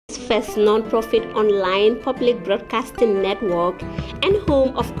first non-profit online public broadcasting network and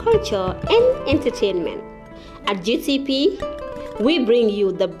home of culture and entertainment. At GTP, we bring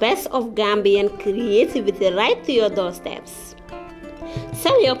you the best of Gambian creativity right to your doorsteps.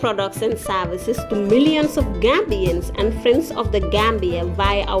 Sell your products and services to millions of Gambians and friends of the Gambia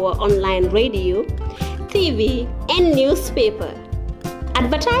via our online radio, TV, and newspaper.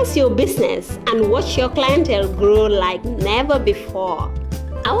 Advertise your business and watch your clientele grow like never before.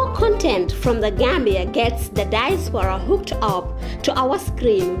 Our content from the Gambia gets the diaspora hooked up to our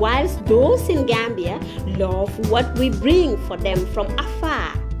screen, whilst those in Gambia love what we bring for them from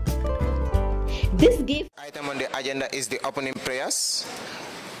afar. This gift item on the agenda is the opening prayers,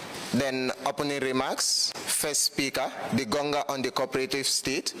 then opening remarks, first speaker, the Gonga on the cooperative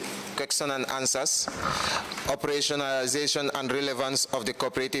state, question and answers, operationalization and relevance of the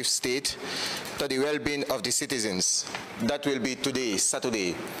cooperative state to the well-being of the citizens. That will be today,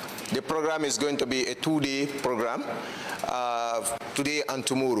 Saturday. The program is going to be a 2-day program, today and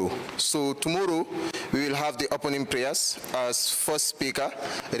tomorrow. So tomorrow we will have the opening prayers as first speaker,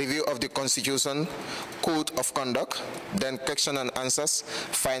 review of the Constitution, code of conduct, then question and answers,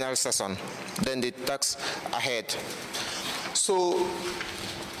 final session, then the tax ahead. So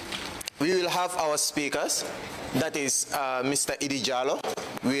we will have our speakers. That is Mr. Idi Jallo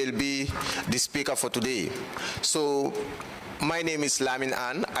will be the speaker for today. So my name is Lamin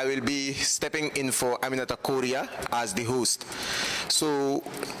Ann. I will be stepping in for Aminata Korea as the host. So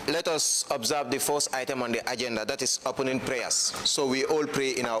let us observe the first item on the agenda, that is opening prayers. So we all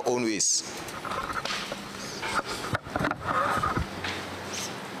pray in our own ways.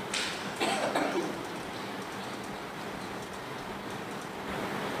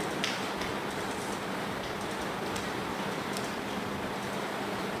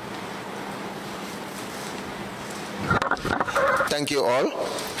 Thank you all.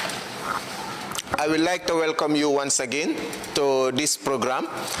 I would like to welcome you once again to this program.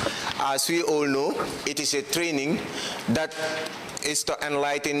 As we all know, it is a training that is to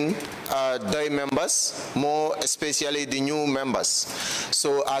enlighten the members, more especially the new members.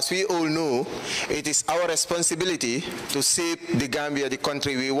 So as we all know, it is our responsibility to shape the Gambia, the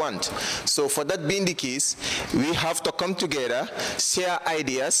country we want. So for that being the case, we have to come together, share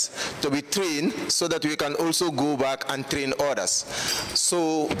ideas, to be trained so that we can also go back and train others.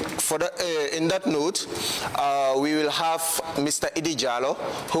 So for that, in that note, we will have Mr. Idi Jallo,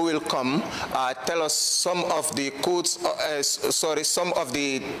 who will come tell us some of the codes, some of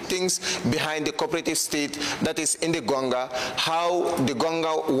the things behind the cooperative state that is in the Gonga, how the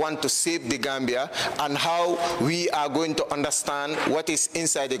Gonga want to save the Gambia, and how we are going to understand what is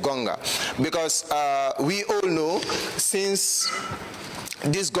inside the Gonga. Because we all know, since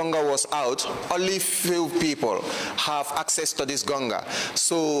this Gonga was out, only few people have access to this Gonga.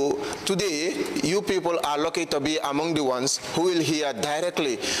 So today, you people are lucky to be among the ones who will hear direct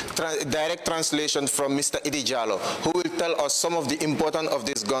translation from Mr. Idi Jallo, who will tell us some of the importance of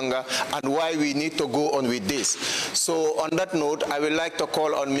this Gonga and why we need to go on with this. So on that note, I would like to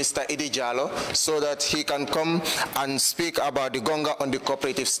call on Mr. Idi Jallo so that he can come and speak about the Gonga on the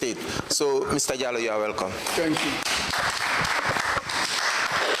cooperative state. So Mr. Jallo, you are welcome. Thank you.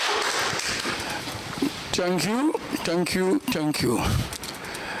 Thank you, thank you, thank you.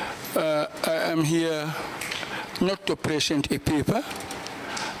 I am here not to present a paper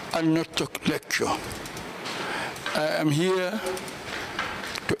and not to lecture. I am here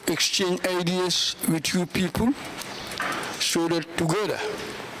to exchange ideas with you people so that together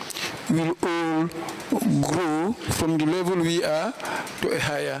we'll all grow from the level we are to a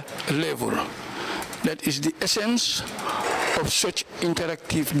higher level. That is the essence of such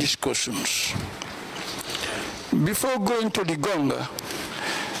interactive discussions. Before going to the Gonga,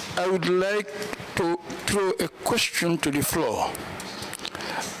 I would like to throw a question to the floor.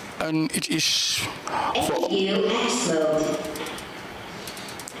 And it is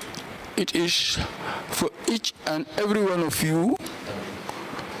for each and every one of you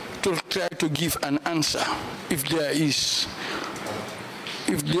to try to give an answer, if there is.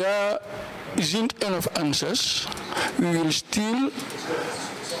 If there isn't enough answers, we will still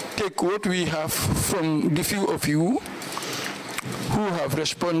take what we have from the few of you who have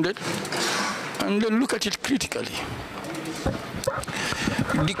responded and then look at it critically.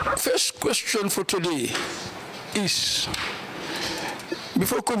 The first question for today is,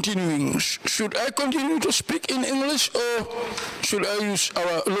 before continuing, should I continue to speak in English or should I use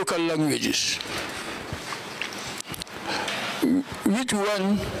our local languages? Which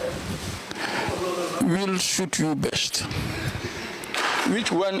one will suit you best?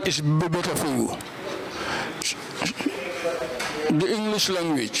 Which one is better for you? The English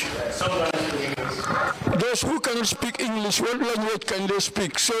language. Those who cannot speak English, what language can they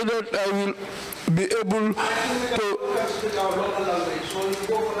speak so that I will be able to...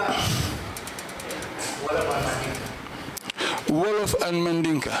 Wolof and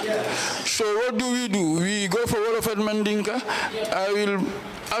Mandinka. So what do? We go for Wolof and Mandinka. I will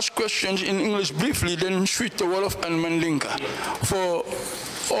ask questions in English briefly, then switch to Wolof and Mandinka for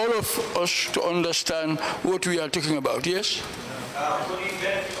all of us to understand what we are talking about. Yes? For the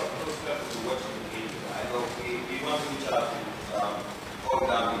benefit of those people watching the video, I know we want to reach out to all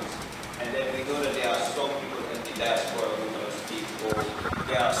Gambians, and then we know that there are some people in the diaspora who are going to speak, or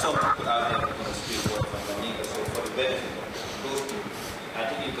there are some people out there who are going to speak Wolof and Mandinka. So for the benefit of those people, I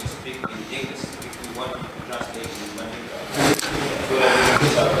think you can speak in English if we want to translate in Mandinka.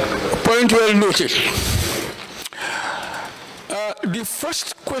 Point well noted. The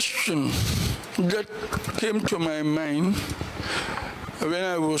first question that came to my mind when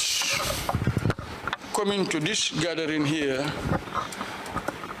I was coming to this gathering here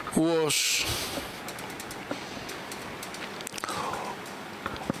was,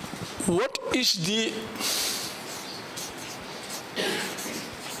 what is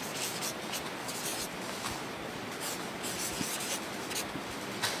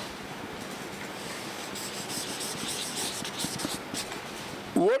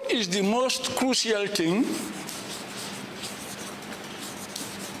the most crucial thing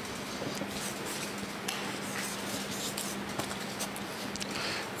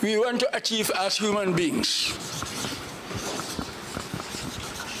we want to achieve as human beings?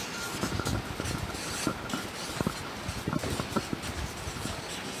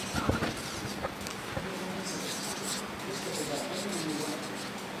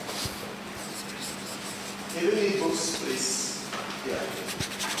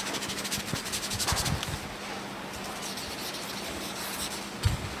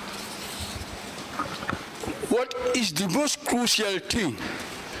 What is the most crucial thing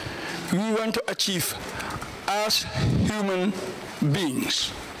we want to achieve as human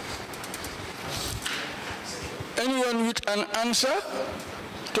beings? Anyone with an answer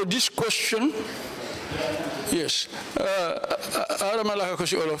to this question? Yes. Aramalaka ko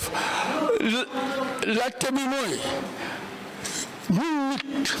si Olof. Laajte bi mooy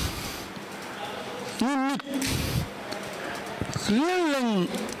ñun nit lan lañ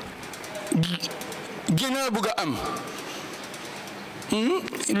gën a bëgg a am,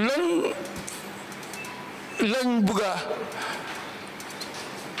 lan lañ bëgg a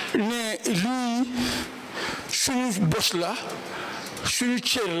ne lii suñu bos la, suñu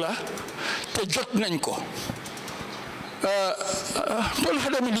cër la te jot nañ ko. Tol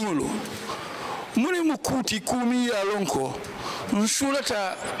hadami lingolo mune mu kuti kumi ya lonko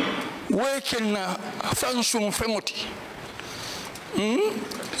nsulata weken na fansum femoti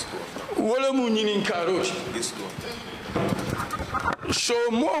wala mu nyinin karoti so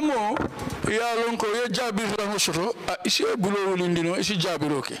momo ya lonko ya jabir la ngosoto isi bulo wulindino isi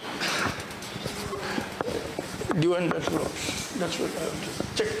jabiroke the one that drops, that's what I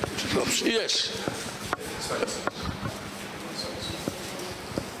have to check. Drops. Yes.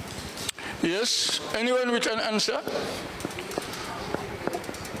 Yes. Anyone with an answer?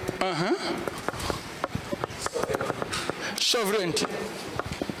 Sovereignty.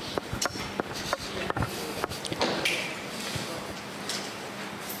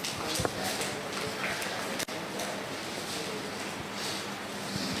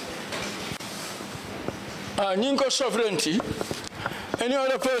 Ninko sovereignty. Any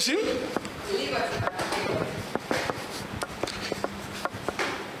other person?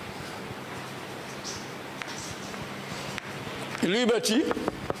 Liberty.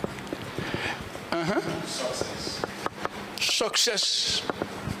 Success.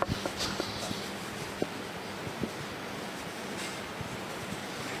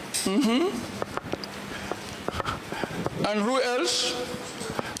 And who else?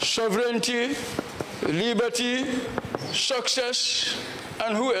 Sovereignty, liberty, success,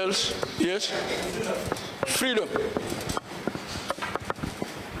 and who else? Yes? Freedom.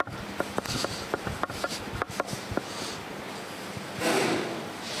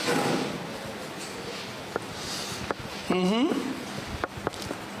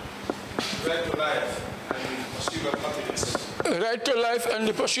 Right to life and the pursuit of happiness. Right to life and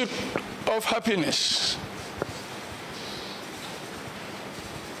the pursuit of happiness.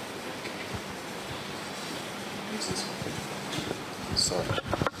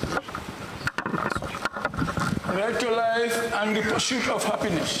 Right to life and the pursuit of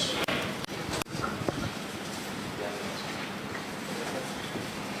happiness.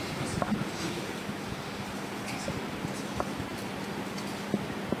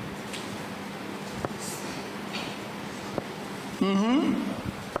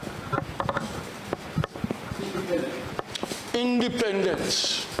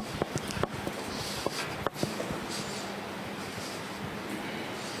 Independence.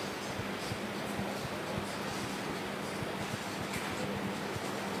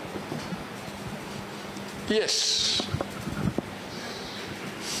 Yes.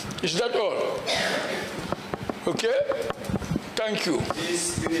 Is that all? Okay? Thank you.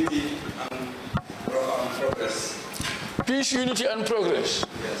 Peace, unity, and progress. Peace, unity, and progress.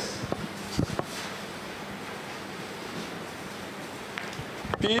 Yes.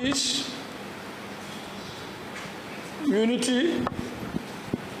 Peace, unity,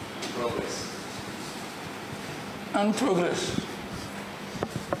 Progress. and progress.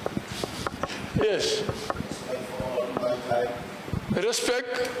 Yes.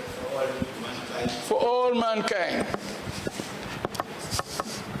 Respect for all mankind.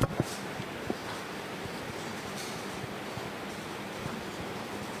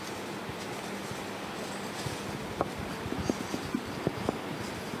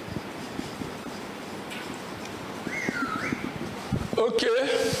 Okay.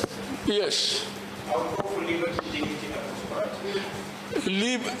 Yes.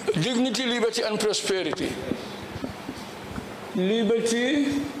 Dignity, liberty, and prosperity.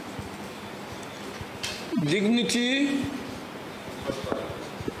 Liberty, dignity,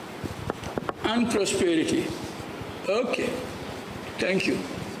 and prosperity. Okay. Thank you.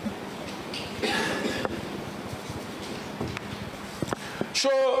 So,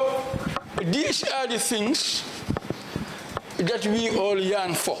 these are the things that we all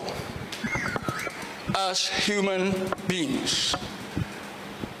yearn for as human beings.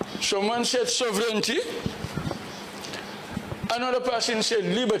 Someone said sovereignty, another person said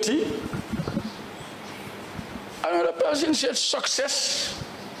liberty, another person said success,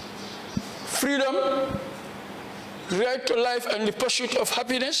 freedom, right to life and the pursuit of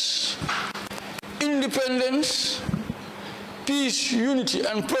happiness, independence, peace, unity,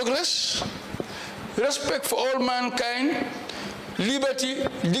 and progress, respect for all mankind, liberty,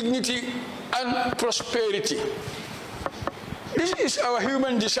 dignity, and prosperity. This is our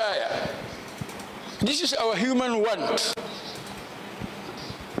human desire. This is our human want.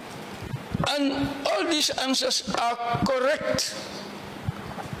 And all these answers are correct.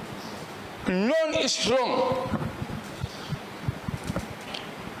 None is wrong.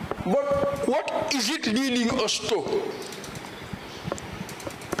 But what is it leading us to?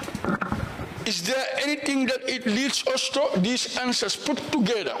 Is there anything that it leads us to? These answers put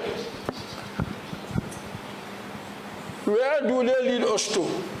together. Where do they lead us to?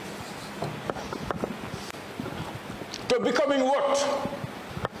 To becoming what?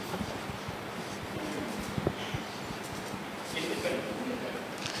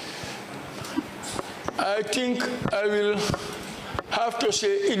 I think I will have to say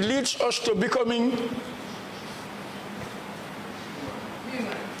it leads us to becoming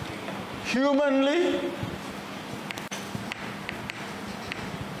humanly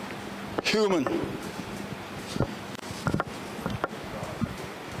human.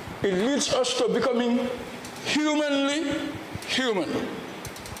 It leads us to becoming humanly human.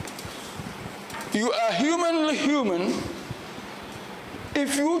 You are humanly human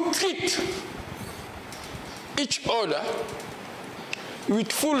if you treat each other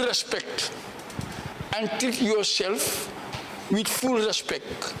with full respect and treat yourself with full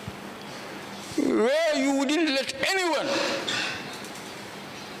respect, where you wouldn't let anyone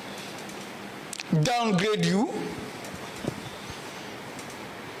downgrade you,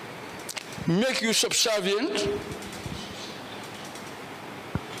 make you subservient,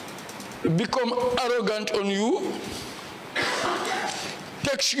 become arrogant on you,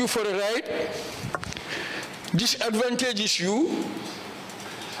 takes you for a ride, disadvantages you,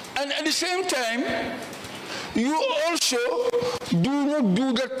 and at the same time, you also do not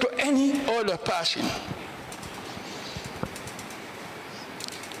do that to any other person.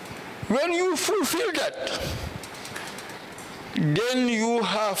 When you fulfill that, then you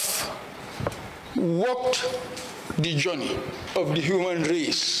have walked the journey of the human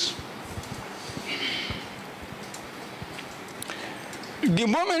race. The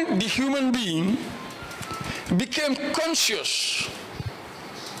moment the human being became conscious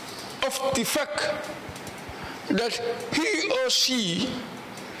of the fact that he or she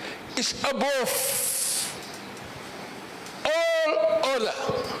is above all other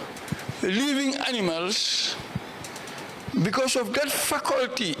living animals, because of that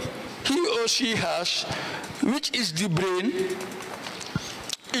faculty he or she has, which is the brain,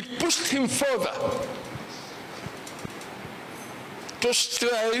 it pushed him further to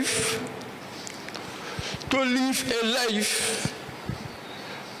strive to live a life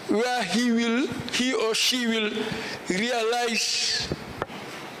where he or she will realize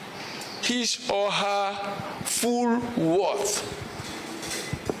his or her full worth.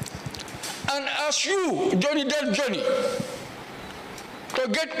 And as you journey that journey to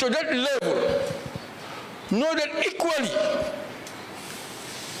get to that level, know that equally,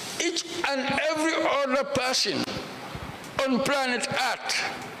 each and every other person on planet Earth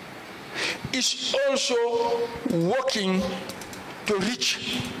is also working to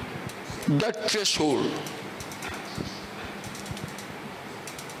reach that threshold.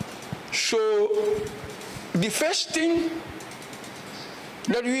 So the first thing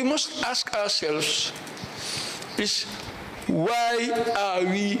that we must ask ourselves is, why are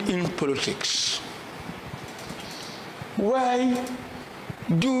we in politics? Why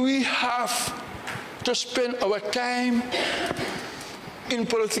do we have to spend our time in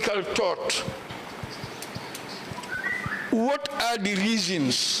political thought? What are the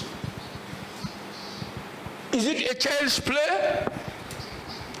reasons? Is it a child's play?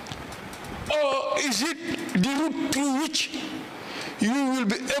 Or is it the route through which you will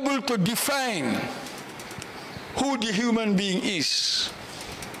be able to define who the human being is?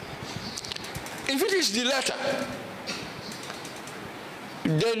 If it is the latter,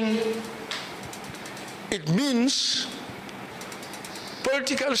 then it means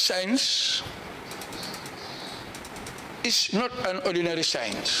political science is not an ordinary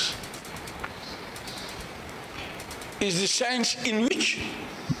science. It's the science in which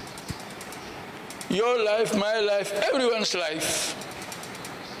your life, my life, everyone's life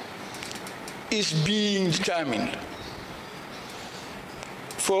is being determined.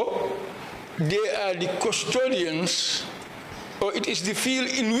 For they are the custodians, or it is the field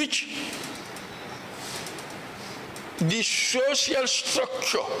in which the social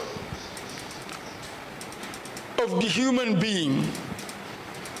structure of the human being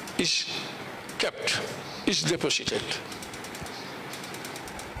is kept, is deposited.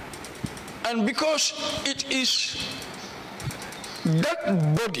 And because it is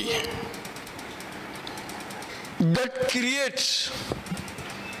that body that creates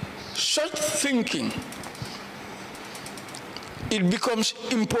such thinking, it becomes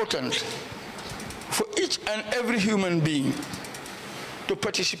important for each and every human being to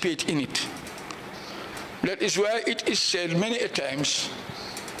participate in it. That is why it is said many a times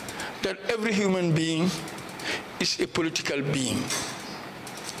that every human being is a political being,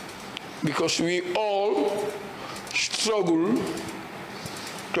 because we all struggle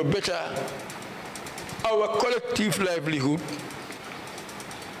to better our collective livelihood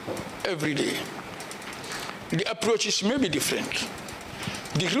every day. The approaches may be different.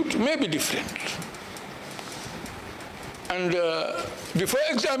 The route may be different. And before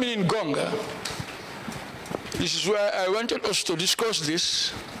examining Gonga, this is why I wanted us to discuss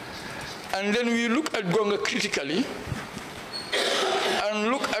this, and then we look at Gonga critically, and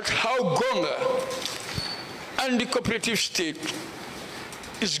look at how Gonga and the cooperative state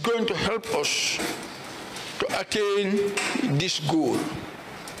is going to help us to attain this goal,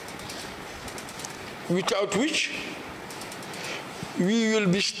 without which we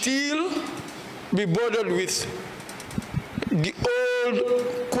will still be bothered with the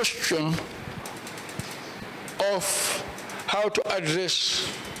old question of how to address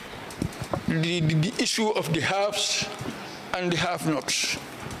the issue of the haves and the have-nots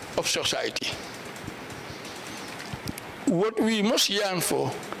of society. What we must yearn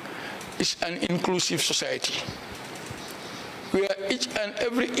for is an inclusive society, where each and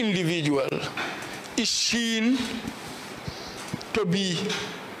every individual is seen to be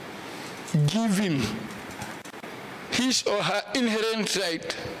given his or her inherent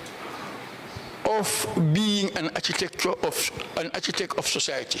right of being an architect of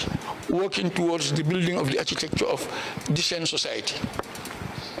society, working towards the building of the architecture of decent society.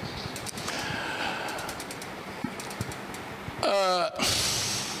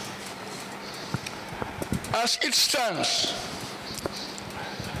 As it stands,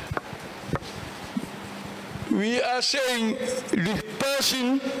 we are saying the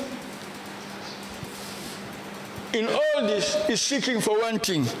person in all this is seeking for one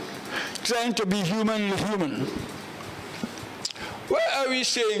thing, trying to be humanly human. Why are we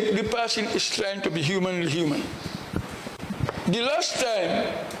saying the person is trying to be humanly human? The last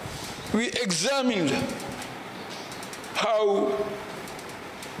time we examined how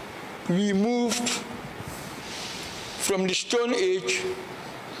we moved from the Stone Age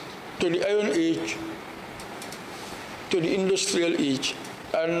to the Iron Age to the Industrial Age,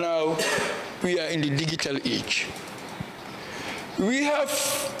 and now we are in the digital age. We have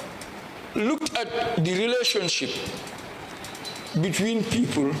looked at the relationship between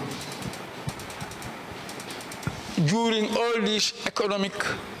people during all these economic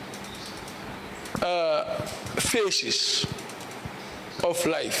phases of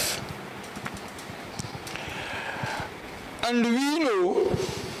life. And we know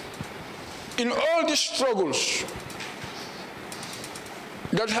in all the struggles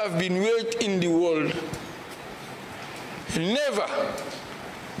that have been waged in the world, never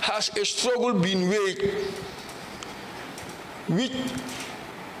has a struggle been waged which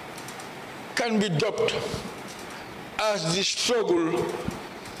can be dubbed as the struggle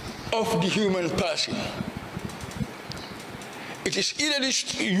of the human person. It is either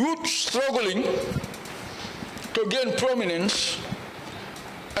the youth struggling to gain prominence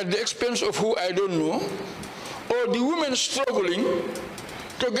at the expense of who I don't know, or the women struggling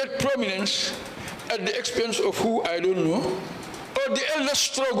to get prominence at the expense of who I don't know, or the elders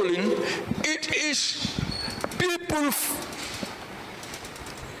struggling. It is people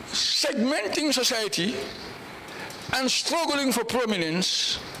segmenting society and struggling for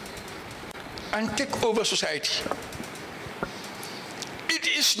prominence and take over society. It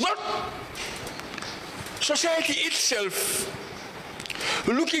is not society itself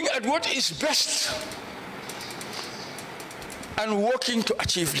looking at what is best and working to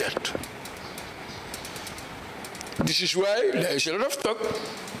achieve that. This is why there is a lot of talk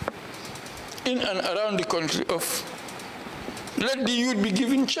in and around the country of let the youth be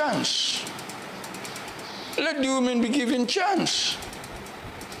given chance. Let the women be given chance.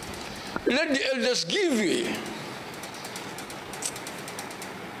 Let the elders give way.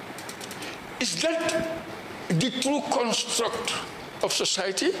 Is that the true construct of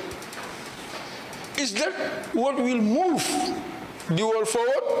society? Is that what will move the world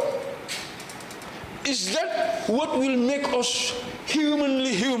forward? Is that what will make us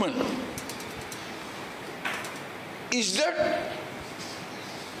humanly human? Is that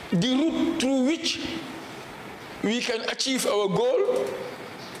the route through which we can achieve our goal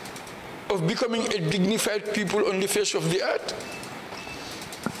of becoming a dignified people on the face of the earth?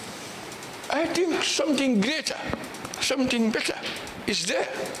 I think something greater, something better is there.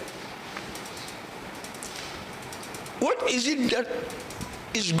 What is it that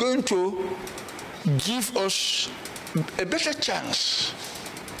is going to give us a better chance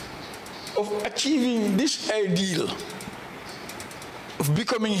of achieving this ideal of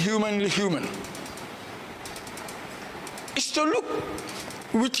becoming humanly human? Is to look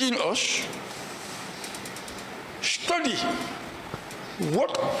within us, study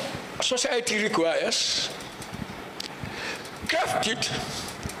what society requires, craft it,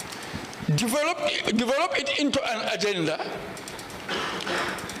 develop it into an agenda,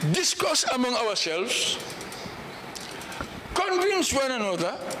 discuss among ourselves, convince one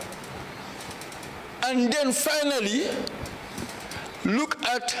another, and then finally look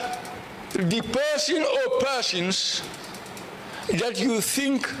at the person or persons that you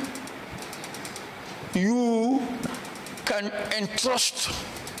think you can entrust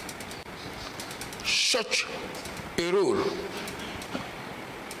such a role.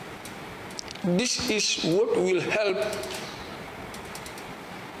 This is what will help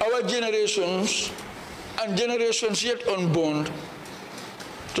our generations and generations yet unborn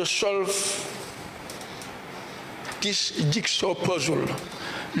to solve this jigsaw puzzle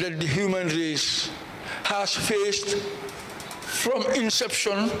that the human race has faced from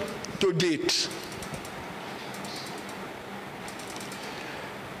inception to date.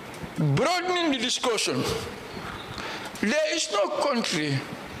 Broadening the discussion, there is no country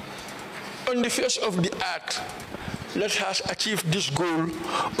on the face of the earth that has achieved this goal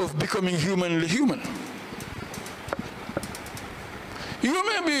of becoming humanly human. You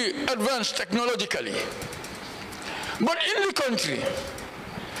may be advanced technologically, but in the country,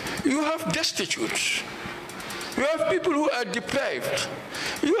 you have destitutes, you have people who are deprived,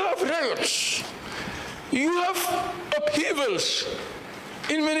 you have riots, you have upheavals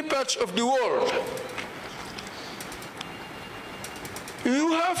in many parts of the world.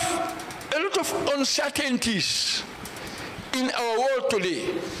 You have a lot of uncertainties in our world today.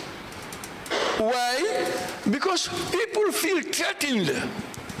 Why? Because people feel threatened.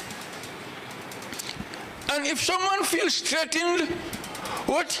 And if someone feels threatened,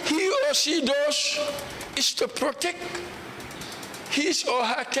 what he or she does is to protect his or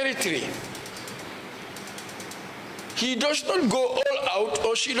her territory. He does not go all out,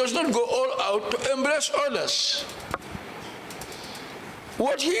 or she does not go all out to embrace others.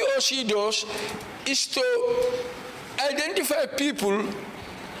 What he or she does is to identify people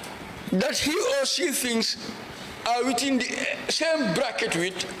that he or she thinks are within the same bracket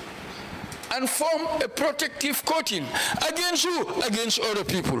with, and form a protective coating. Against who? Against other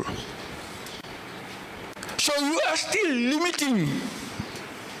people. So you are still limiting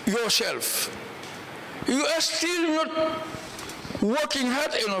yourself. You are still not working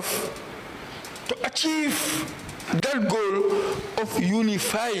hard enough to achieve that goal of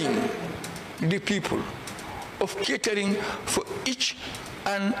unifying the people, of catering for each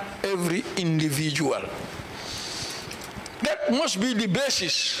and every individual. That must be the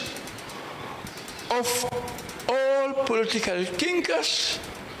basis of all political thinkers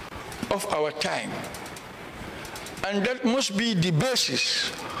of our time. And that must be the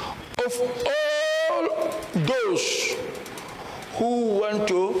basis of all those who want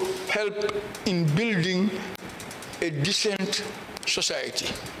to help in building a decent society,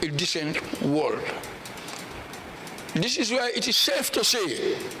 a decent world. This is why it is safe to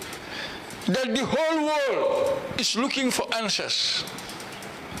say that the whole world is looking for answers.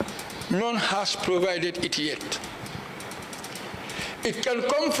 None has provided it yet. It can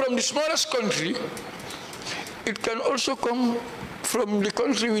come from the smallest country. It can also come from the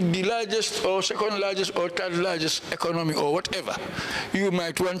country with the largest or second largest or third largest economy or whatever you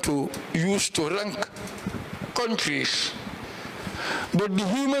might want to use to rank countries. But the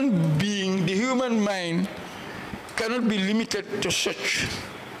human being, the human mind, cannot be limited to such.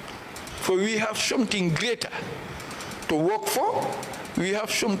 For we have something greater to work for. We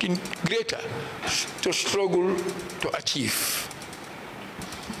have something greater to struggle to achieve.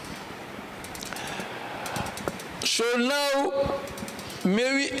 So now,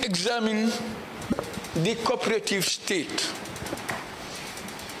 may we examine the cooperative state,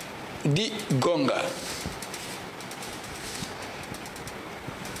 the Gonga.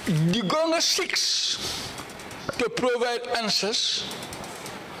 The Gonga seeks to provide answers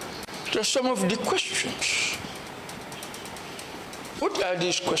to some of the questions. What are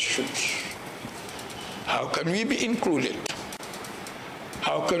these questions? How can we be included?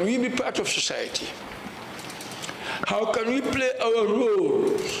 How can we be part of society? How can we play our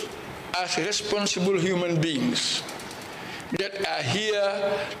roles as responsible human beings that are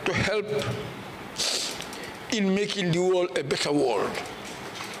here to help in making the world a better world?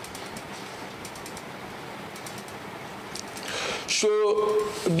 So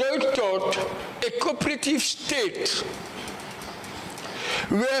they thought a cooperative state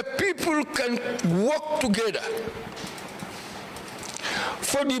where people can work together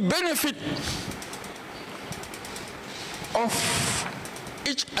for the benefit of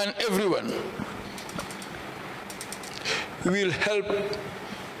each and everyone will help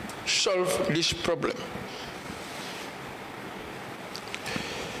solve this problem.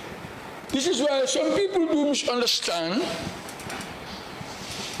 This is why some people do misunderstand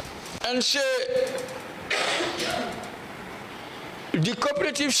and say the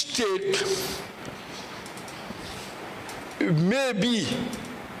cooperative state may be,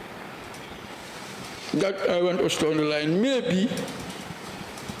 that I want us to underline, may be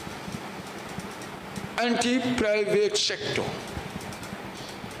anti-private sector.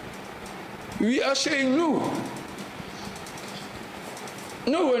 We are saying no.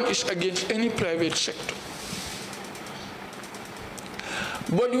 No one is against any private sector.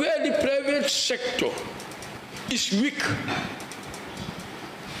 But where the private sector is weak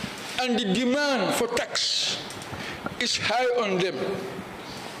and the demand for tax is high on them,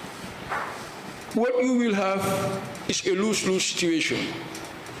 what you will have is a lose-lose situation.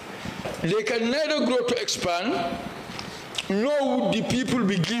 They can neither grow to expand, nor would the people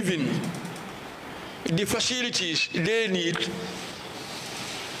be given the facilities they need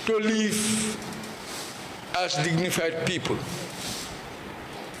to live as dignified people.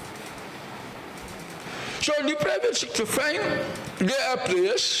 So the private sector, fine, they are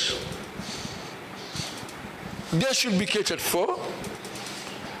players. They should be catered for,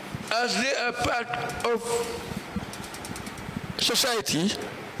 as they are part of society,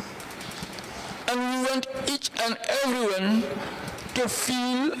 and we want each and everyone to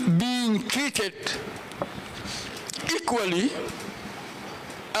feel being treated equally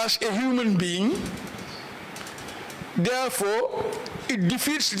as a human being. Therefore, it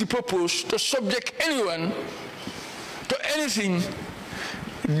defeats the purpose to subject anyone to anything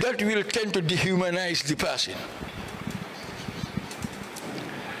that will tend to dehumanize the person.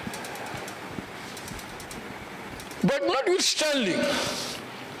 But notwithstanding,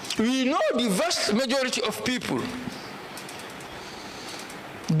 we know the vast majority of people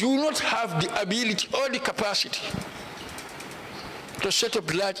do not have the ability or the capacity to set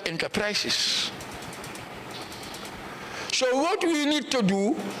up large enterprises. So what we need to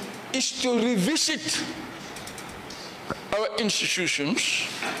do is to revisit our institutions,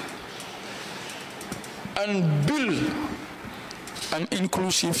 and build an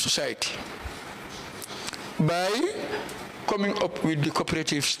inclusive society by coming up with the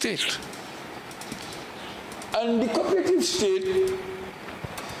cooperative state. And the cooperative state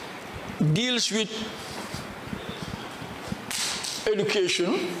deals with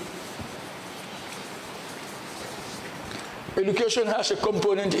education. Education has a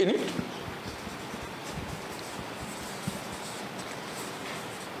component in it.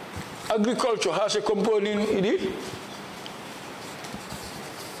 Agriculture has a component in it.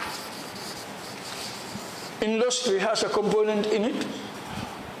 Industry has a component in it,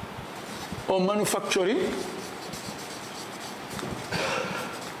 or manufacturing.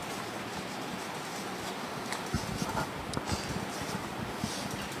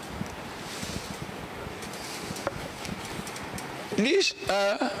 These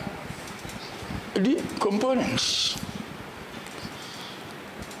are the components.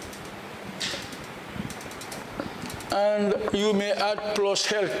 And you may add plus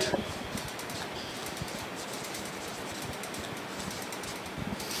health.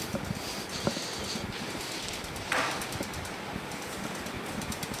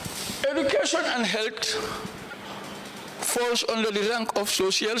 Education and health falls under the rank of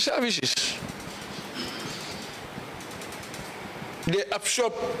social services. They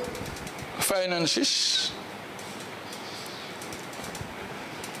absorb finances,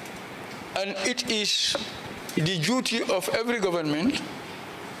 and it is the duty of every government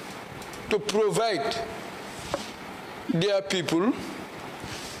to provide their people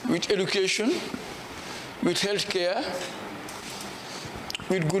with education, with health care,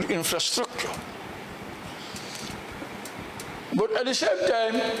 with good infrastructure. But at the same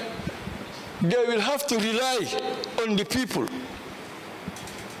time, they will have to rely on the people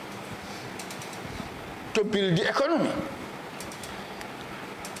to build the economy.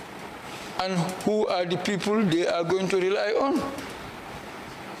 And who are the people they are going to rely on?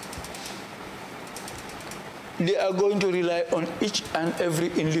 They are going to rely on each and every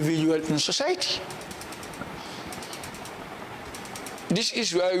individual in society. This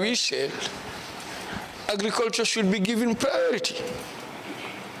is why we said agriculture should be given priority.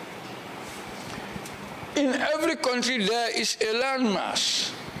 In every country there is a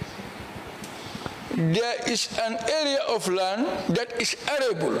landmass. There is an area of land that is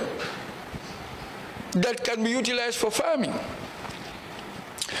arable, that can be utilized for farming.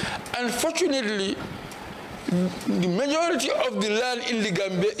 Unfortunately, the majority of the land in the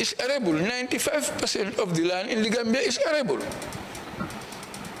Gambia is arable. 95% of the land in the Gambia is arable.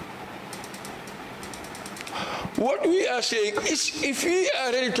 What we are saying is, if we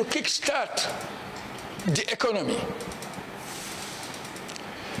are ready to kickstart the economy,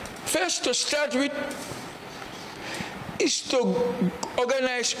 first to start with is to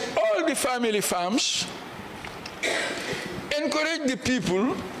organize all the family farms, encourage the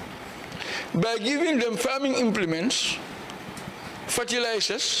people by giving them farming implements,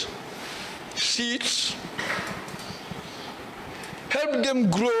 fertilizers, seeds, help them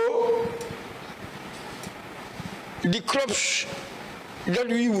grow the crops that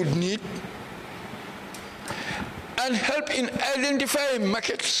we would need, and help in identifying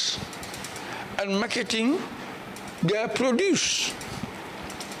markets and marketing their produce.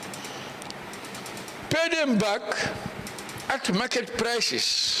 Pay them back at market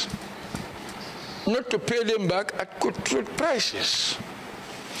prices, not to pay them back at cutthroat prices.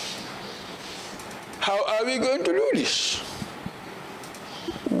 How are we going to do this?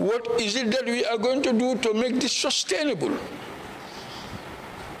 What is it that we are going to do to make this sustainable?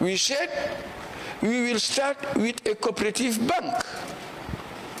 We said we will start with a cooperative bank.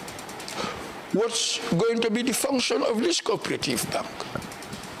 What's going to be the function of this cooperative bank?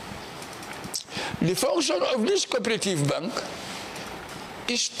 The function of this cooperative bank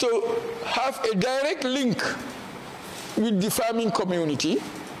is to have a direct link with the farming community,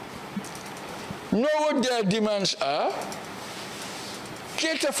 know what their demands are,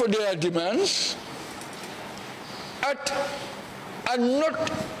 cater for their demands, and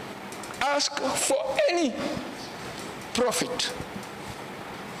not ask for any profit.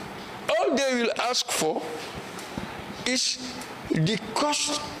 All they will ask for is the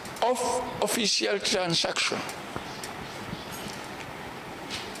cost of official transaction.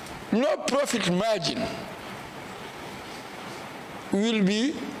 No profit margin will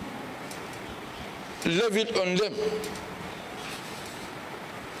be levied on them.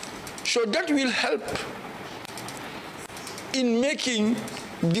 So that will help in making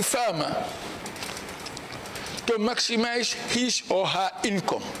the farmer to maximize his or her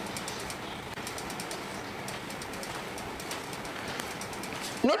income.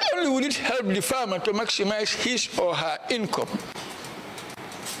 not only will it help the farmer to maximize his or her income,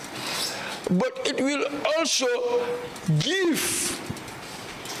 but it will also give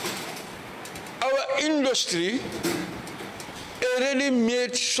our industry a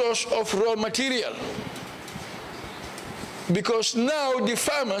ready-made source of raw material. Because now the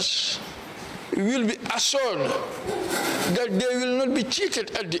farmers will be assured that they will not be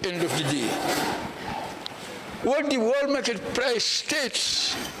cheated at the end of the day. What the world market price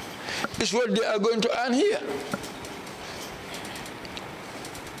states is what they are going to earn here.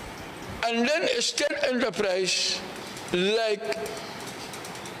 And then a state enterprise like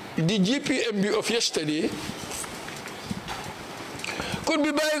the GPMB of yesterday could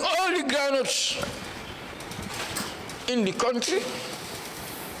be buying all the groundnuts in the country,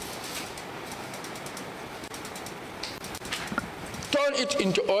 turn it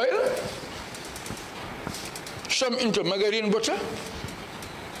into oil, some into margarine butter.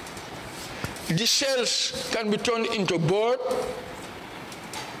 The cells can be turned into board.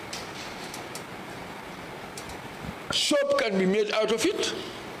 Soap can be made out of it.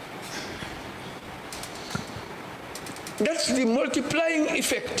 That's the multiplying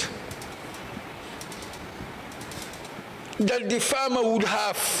effect that the farmer would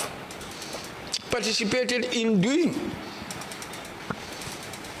have participated in doing.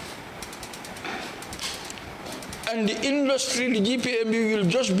 And the industry, the GPMB, will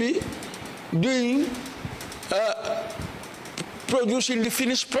just be doing, producing the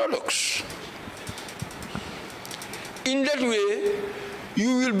finished products. In that way,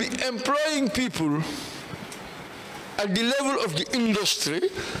 you will be employing people at the level of the industry.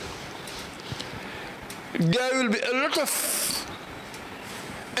 There will be a lot of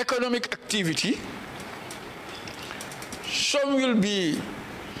economic activity. Some will be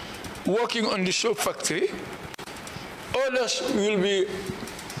working on the soap factory. Others will be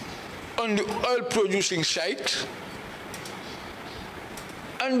on the oil producing site.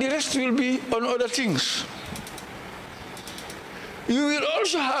 And the rest will be on other things. You will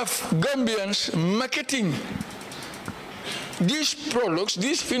also have Gambians marketing these products,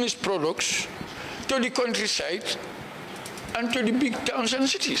 these finished products, to the countryside and to the big towns and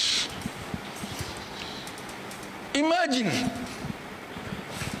cities. Imagine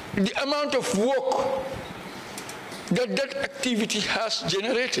the amount of work that that activity has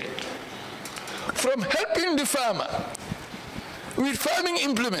generated, from helping the farmer with farming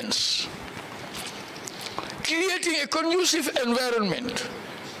implements, creating a conducive environment,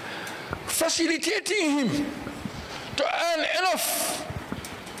 facilitating him to earn enough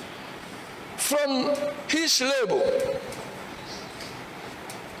from his labor,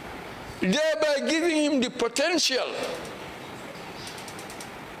 thereby giving him the potential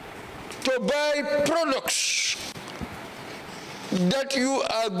to buy products that you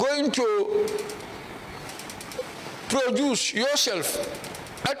are going to produce yourself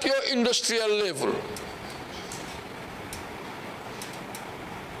at your industrial level.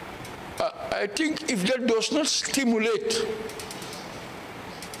 I think if that does not stimulate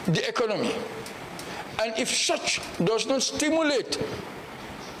the economy, and if such does not stimulate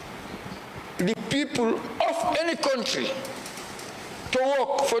the people of any country to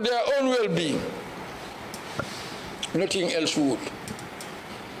work for their own well-being, nothing else would.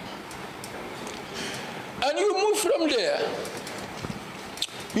 And you move from there,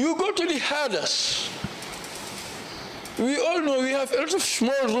 you go to the herders. We all know we have a lot of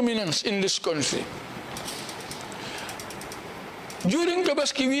small ruminants in this country. During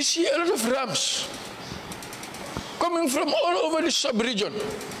Tobaski, we see a lot of rams coming from all over the sub-region.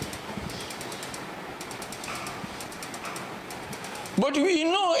 But we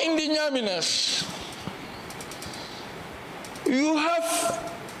know in the Nyaminas, you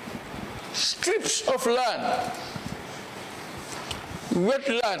have strips of land,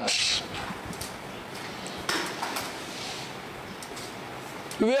 wetlands,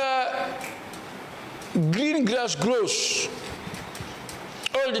 where green grass grows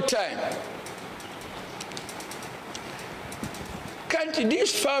all the time. Can't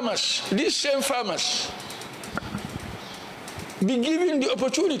these farmers, these same farmers, be given the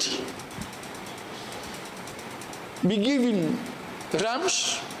opportunity, be given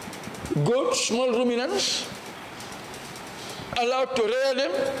rams, goats, small ruminants, allowed to rear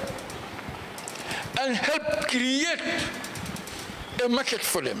them, and help create a market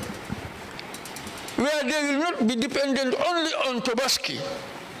for them, where they will not be dependent only on Tobaski,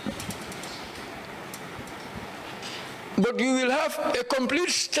 but you will have a complete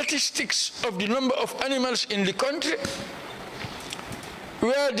statistics of the number of animals in the country,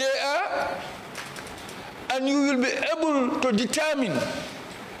 where they are, and you will be able to determine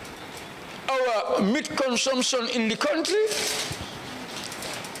meat consumption in the country,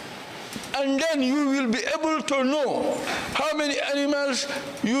 and then you will be able to know how many animals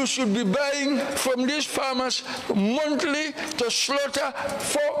you should be buying from these farmers monthly to slaughter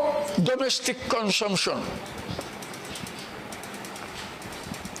for domestic consumption.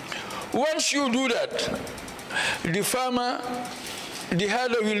 Once you do that, the farmer, the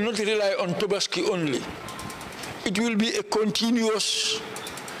herder will not rely on Tobaski only. It will be a continuous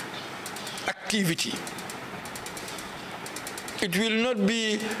activity. It will not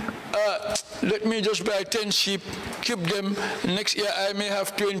be, let me just buy 10 sheep, keep them, next year I may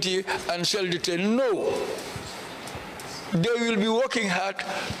have 20 and sell the 10. No. They will be working hard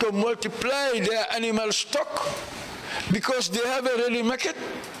to multiply their animal stock because they have a ready market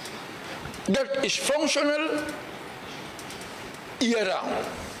that is functional year-round.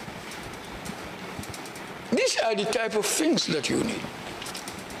 These are the type of things that you need.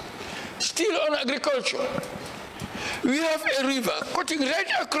 Still on agriculture, we have a river cutting right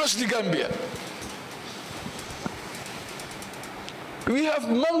across the Gambia. We have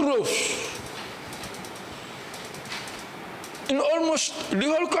mangroves in almost the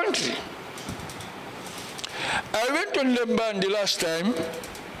whole country. I went to Lemban the last time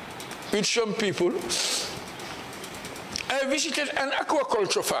with some people. I visited an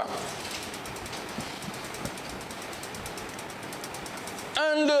aquaculture farm.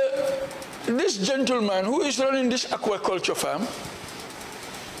 And this gentleman who is running this aquaculture farm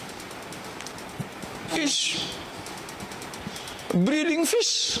is breeding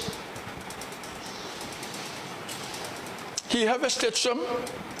fish. He harvested some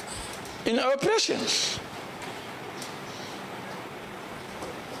in our presence.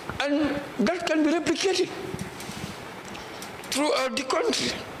 And that can be replicated throughout the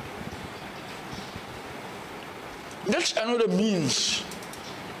country. That's another means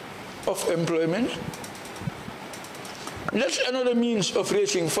of employment. That's another means of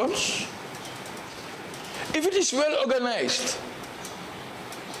raising funds. If it is well organized,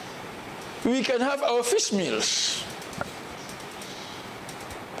 we can have our fish meals.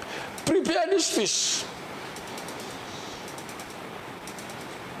 Prepare this fish.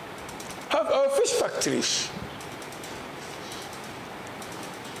 Have our fish factories.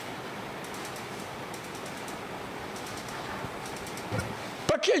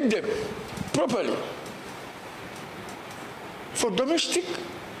 Package them properly for domestic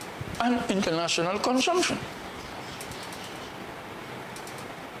and international consumption.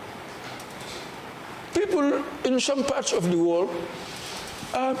 People in some parts of the world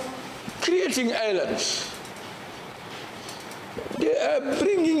are creating islands. They are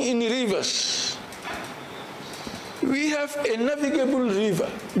bringing in rivers. We have a navigable river.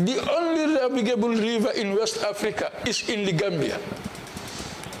 The only navigable river in West Africa is in the Gambia.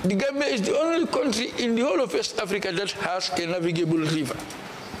 The Gambia is the only country in the whole of West Africa that has a navigable river.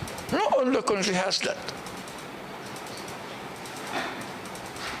 No other country has that.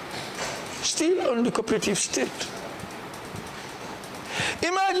 Still on the cooperative state.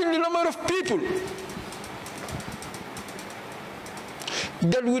 Imagine the number of people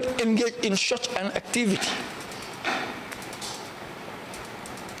that would engage in such an activity,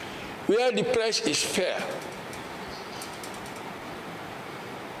 where the price is fair,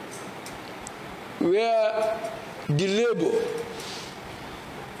 where the labor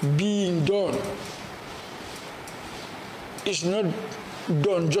being done is not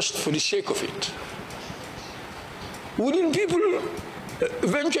done just for the sake of it. Wouldn't people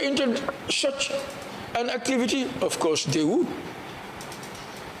venture into such an activity? Of course they would.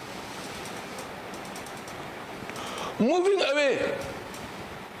 Moving away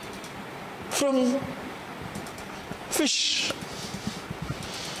from fish,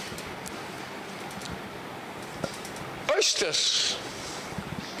 oysters,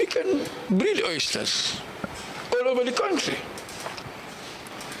 we can breed oysters all over the country.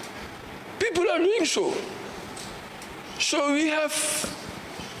 People are doing so. So we have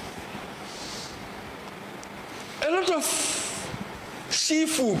a lot of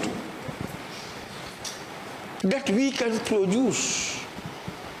seafood that we can produce.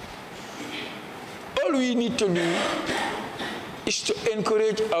 All we need to do is to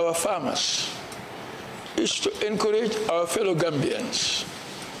encourage our farmers, is to encourage our fellow Gambians,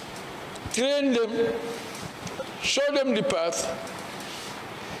 train them, show them the path,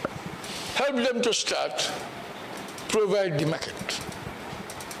 help them to start, provide the market.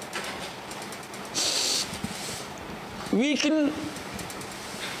 We can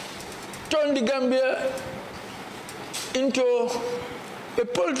turn the Gambia into a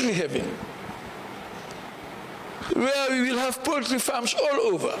poultry haven, where we will have poultry farms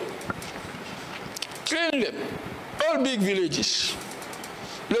all over. train them. All big villages,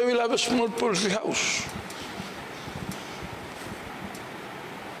 they will have a small poultry house.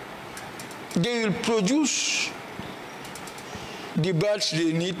 They will produce the birds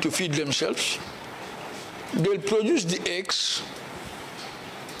they need to feed themselves. They'll produce the eggs.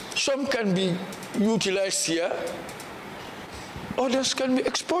 Some can be utilized here. Others can be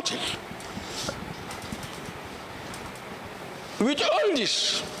exported. With all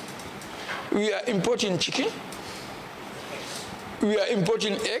this, we are importing chicken. We are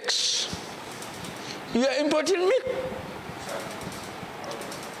importing eggs. We are importing meat.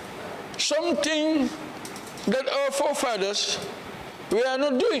 Something that our forefathers were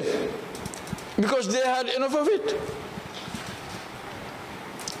not doing because they had enough of it.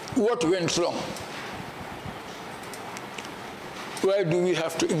 What went wrong? Why do we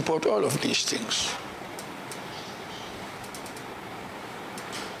have to import all of these things?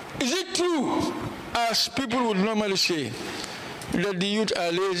 Is it true, as people would normally say, that the youth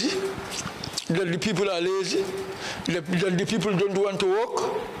are lazy, that the people are lazy, that the people don't want to work,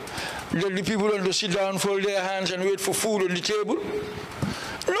 that the people want to sit down, fold their hands and wait for food on the table?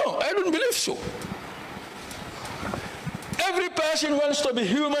 No, I don't believe so. Every person wants to be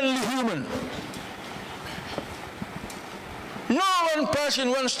humanly human. No one person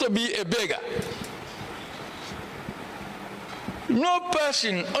wants to be a beggar. No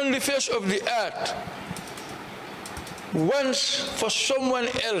person on the face of the earth wants for someone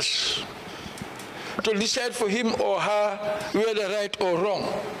else to decide for him or her whether right or wrong.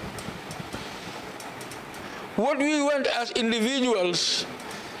 What we want as individuals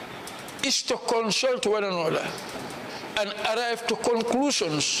is to consult one another and arrive to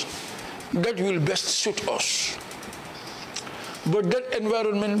conclusions that will best suit us. But that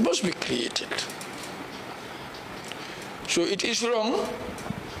environment must be created. So it is wrong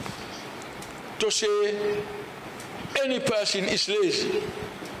to say any person is lazy,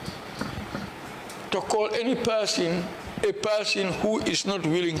 to call any person a person who is not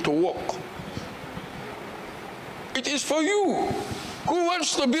willing to work. It is for you who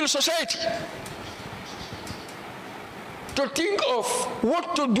wants to build society to think of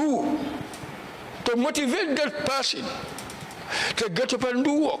what to do to motivate that person to get up and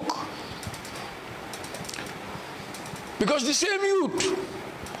do work. Because the same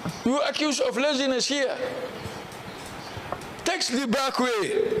youth you accuse of laziness here takes the back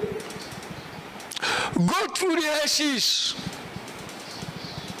way, go through the high seas.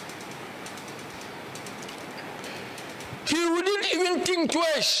 He wouldn't even think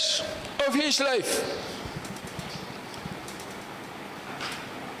twice of his life.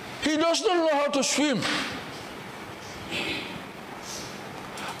 He does not know how to swim.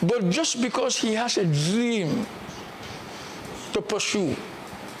 But just because he has a dream to pursue,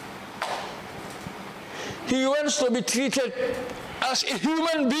 he wants to be treated as a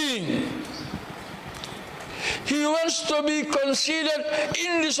human being. He wants to be considered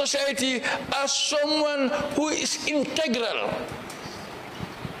in the society as someone who is integral.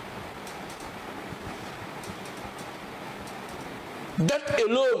 That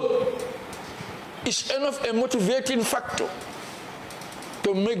alone is enough a motivating factor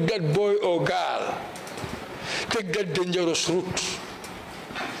to make that boy or girl take that dangerous route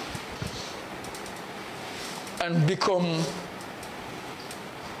and become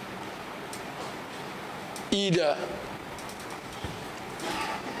either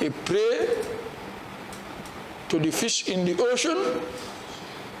a prey to the fish in the ocean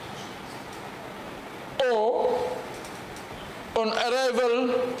or on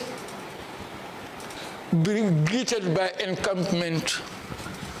arrival being greeted by encampment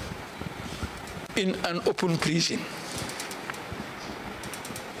in an open prison,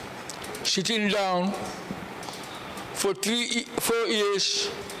 sitting down for 4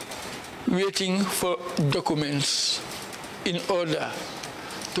 years waiting for documents in order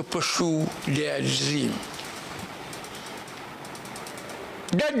to pursue their dream.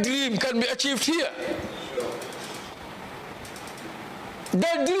 That dream can be achieved here.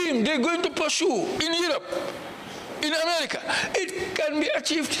 That dream they're going to pursue in Europe, in America, it can be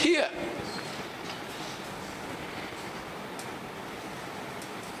achieved here.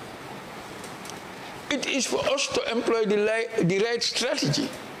 It is for us to employ the right strategy.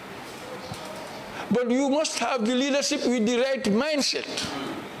 But you must have the leadership with the right mindset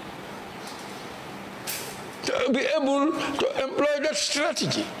to be able to employ that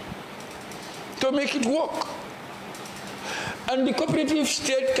strategy to make it work. And the cooperative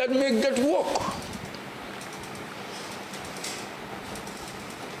state can make that work.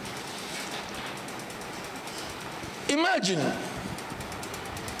 Imagine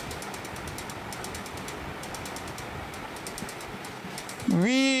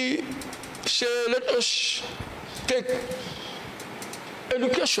we say, let us take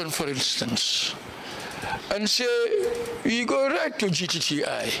education, for instance, and say we go right to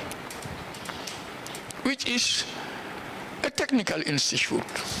GTTI, which is a technical institute.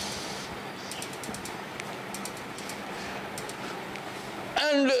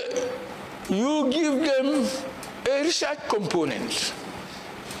 And you give them a research component.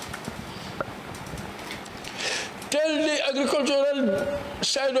 Tell the agricultural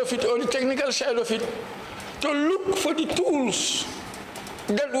side of it or the technical side of it to look for the tools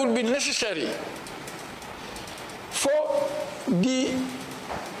that would be necessary for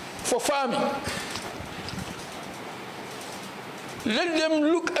farming. Let them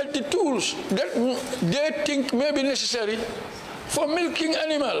look at the tools that they think may be necessary for milking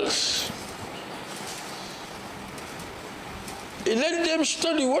animals. Let them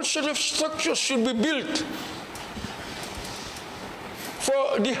study what sort of structures should be built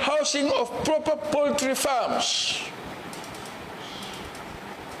for the housing of proper poultry farms.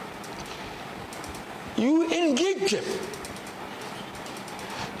 You engage them.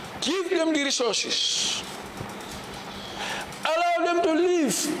 Give them the resources. Allow them to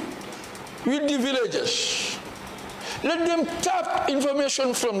live with the villagers. Let them tap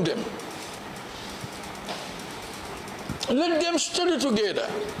information from them. Let them study together.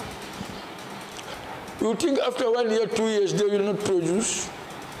 You think after 1 year, 2 years, they will not produce?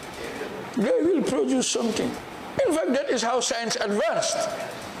 They will produce something. In fact, that is how science advanced.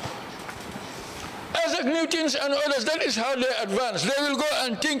 Isaac Newton and others, that is how they advance. They will go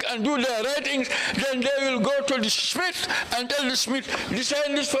and think and do their writings, then they will go to the smith and tell the smith,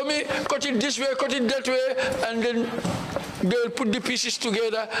 design this for me, cut it this way, cut it that way, and then they will put the pieces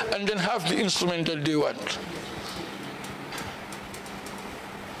together and then have the instrument that they want.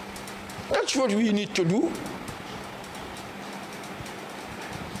 That's what we need to do.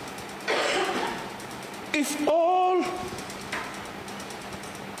 If all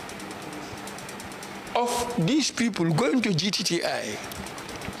of these people going to GTTI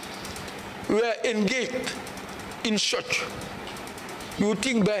were engaged in such, you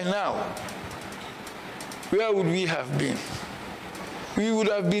think by now, where would we have been? We would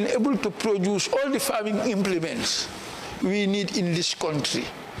have been able to produce all the farming implements we need in this country.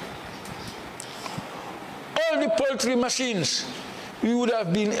 All the poultry machines, we would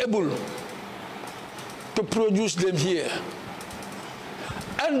have been able to produce them here.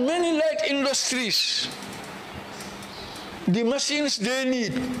 And many light industries, the machines they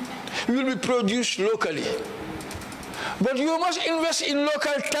need will be produced locally. But you must invest in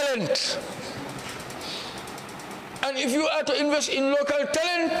local talent. And if you are to invest in local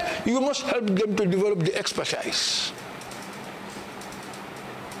talent, you must help them to develop the expertise.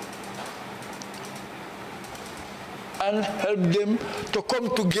 And help them to come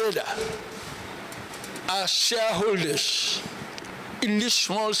together as shareholders in these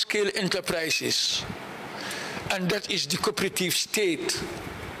small-scale enterprises. And that is the cooperative state.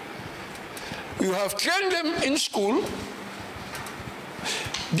 You have trained them in school.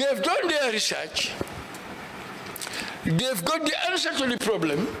 They have done their research. They've got the answer to the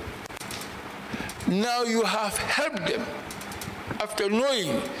problem. Now you have helped them, after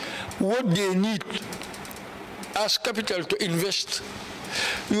knowing what they need as capital to invest.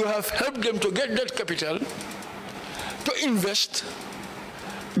 You have helped them to get that capital, to invest.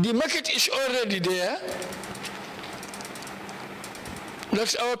 The market is already there.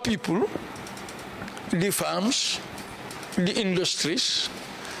 That's our people, the farms, the industries.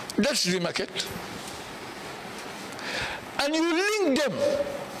 That's the market. And you link them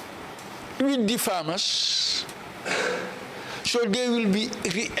with the farmers, so they will be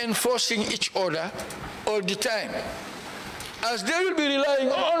reinforcing each other all the time. As they will be relying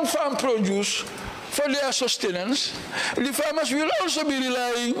on farm produce for their sustenance, the farmers will also be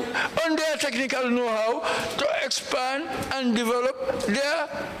relying on their technical know-how to expand and develop their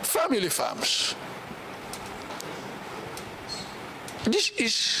family farms. This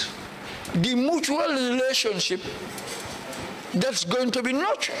is the mutual relationship that's going to be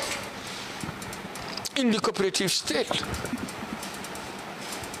nurtured in the cooperative state.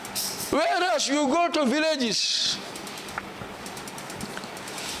 Whereas you go to villages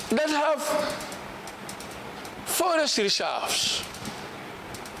that have forest reserves,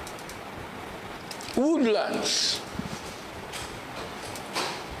 woodlands,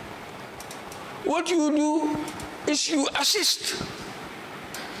 what you do is you assist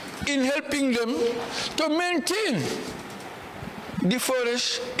in helping them to maintain the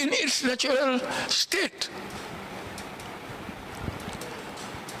forest in its natural state.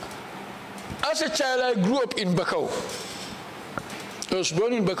 As a child, I grew up in Bakau. I was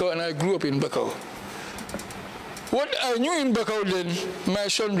born in Bakau and I grew up in Bakau. What I knew in Bakau then, my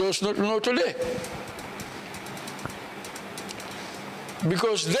son does not know today.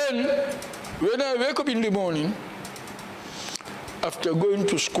 Because then, when I wake up in the morning, after going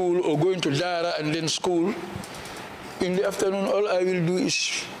to school or going to Dara and then school, in the afternoon all I will do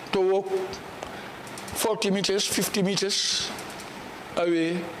is to walk 40 meters, 50 meters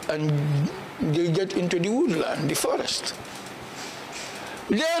away and they get into the woodland, the forest.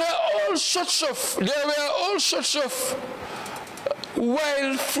 There were all sorts of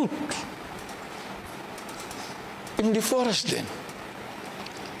wild fruit in the forest then.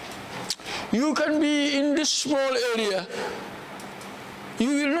 You can be in this small area, you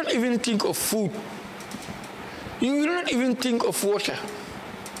will not even think of food. You will not even think of water.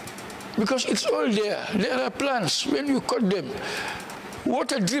 Because it's all there. There are plants. When you cut them,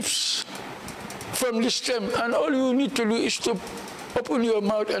 water drips from the stem, and all you need to do is to open your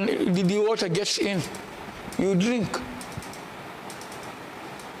mouth and the water gets in. You drink.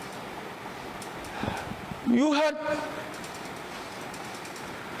 You had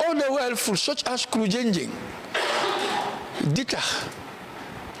other wild foods such as krujenjing, dita,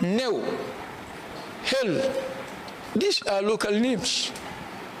 new, hell. These are local names.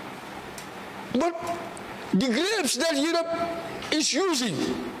 But the grapes that Europe is using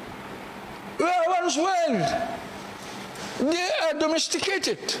were once wild. They are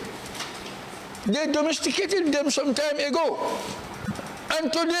domesticated. They domesticated them some time ago.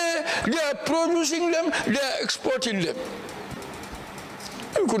 And today they are producing them, they are exporting them.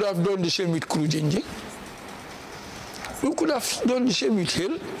 You could have done the same with krujenjing. You could have done the same with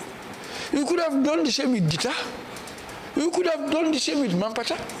hell. You could have done the same with dita. You could have done the same with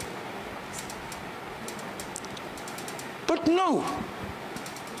mampata. But no.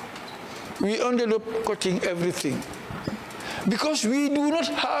 We ended up cutting everything. Because we do not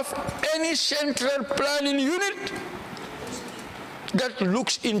have any central planning unit that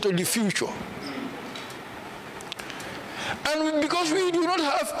looks into the future. And because we do not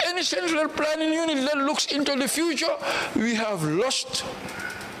have any central planning unit that looks into the future, we have lost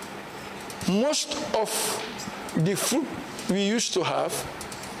most of the fruit we used to have,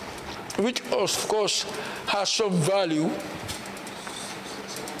 which of course has some value.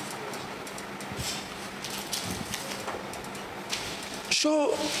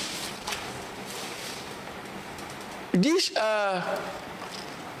 So these are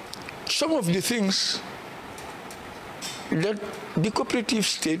some of the things that the cooperative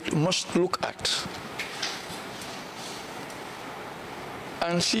state must look at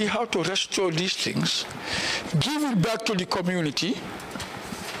and see how to restore these things, give it back to the community.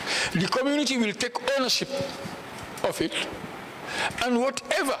 The community will take ownership of it, and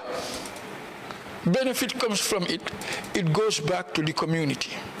whatever benefit comes from it, it goes back to the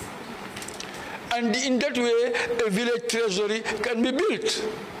community. And in that way, a village treasury can be built.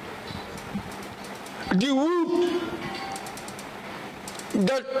 The wood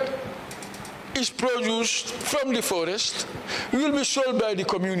that is produced from the forest will be sold by the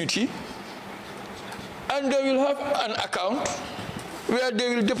community, and they will have an account where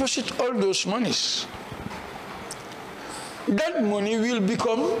they will deposit all those monies. That money will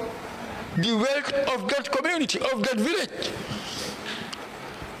become the wealth of that community, of that village.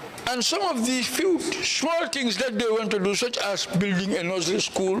 And some of the few small things that they want to do, such as building a nursery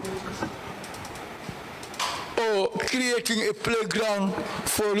school, or creating a playground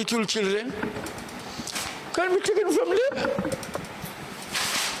for little children, can be taken from there.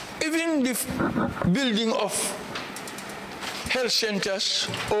 Even the building of health centers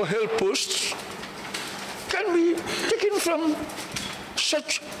or health posts can be taken from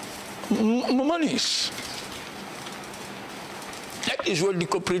such monies. That is what the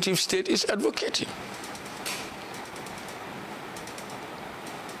cooperative state is advocating.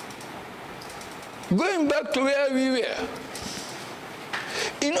 Going back to where we were,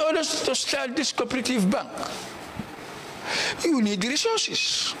 in order to start this cooperative bank, you need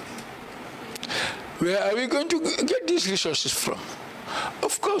resources. Where are we going to get these resources from?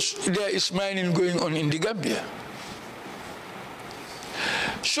 Of course, there is mining going on in the Gambia.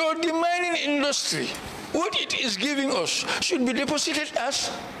 So the mining industry, what it is giving us, should be deposited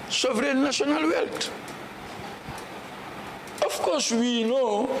as sovereign national wealth. Of course, we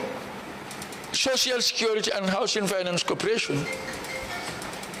know Social Security and Housing Finance Corporation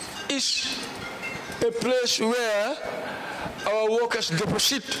is a place where our workers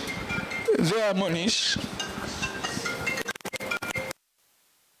deposit their monies.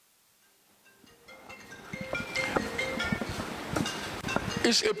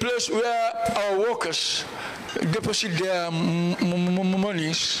 It's a place where our workers deposit their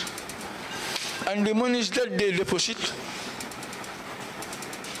monies, and the monies that they deposit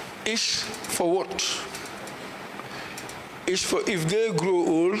is for what? Is for if they grow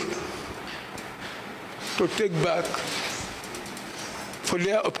old to take back for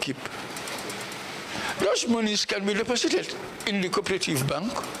their upkeep. Those monies can be deposited in the cooperative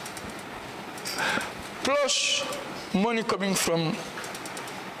bank, plus money coming from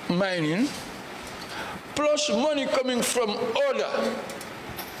mining, plus money coming from other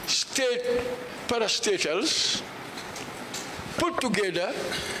state parastatals, put together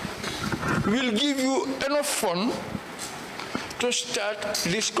will give you enough fund to start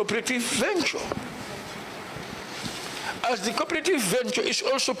this cooperative venture. As the cooperative venture is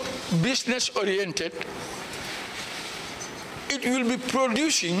also business-oriented, it will be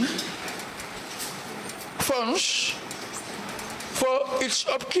producing funds for its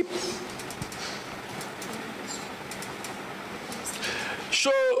upkeep.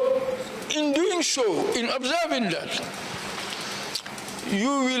 So, in doing so, in observing that,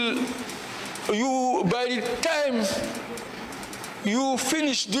 by the time you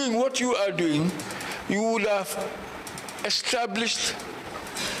finish doing what you are doing, you would have established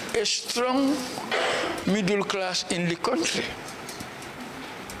a strong middle class in the country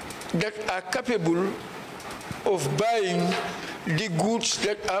that are capable of buying the goods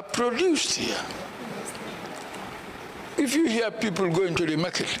that are produced here. If you hear people going to the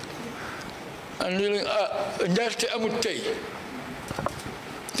market and yelling, "Njarte amut tey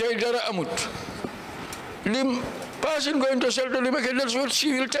dara amut," the person going to sell to the market, that's what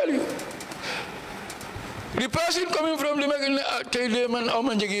she will tell you. The person coming from the market,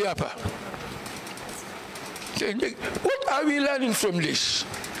 what are we learning from this?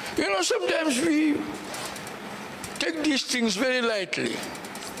 You know, sometimes we take these things very lightly,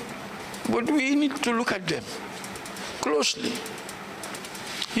 but we need to look at them closely.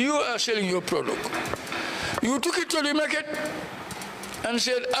 You are selling your product. You took it to the market and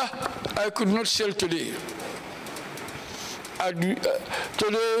said, I could not sell today.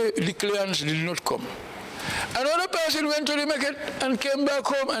 Today the clients did not come. Another person went to the market and came back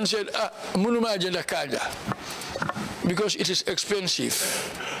home and said, munuma jenda kaja, because it is expensive.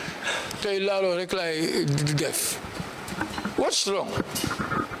 What's wrong?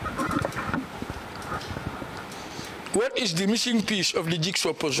 What is the missing piece of the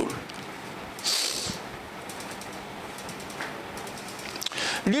jigsaw puzzle?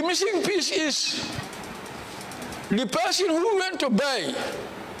 The missing piece is the person who went to buy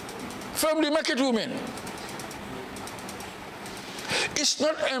from the market woman is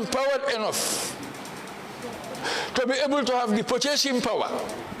not empowered enough to be able to have the purchasing power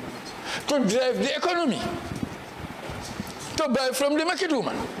to drive the economy, to buy from the market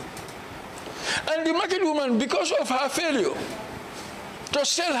woman. And the market woman, because of her failure to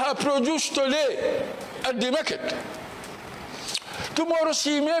sell her produce today at the market, tomorrow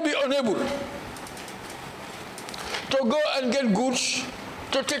she may be unable to go and get goods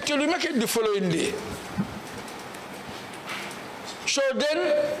to take to the market the following day. So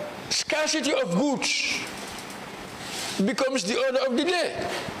then, scarcity of goods becomes the order of the day.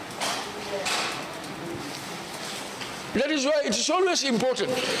 That is why it is always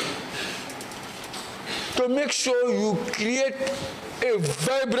important to make sure you create a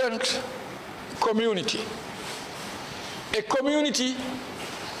vibrant community. A community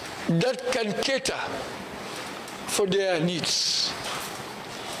that can cater for their needs.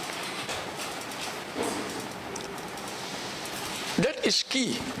 That is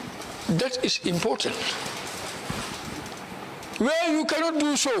key. That is important. Where you cannot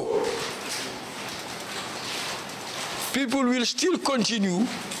do so, people will still continue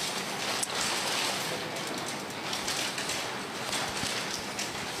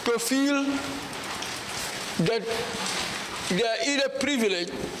to feel that they are either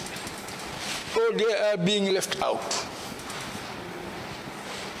privileged or they are being left out.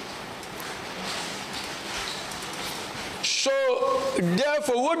 So,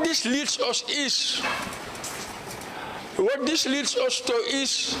 therefore, what this leads us to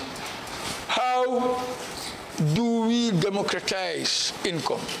is how do we democratize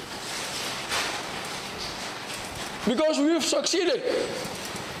income? Because we've succeeded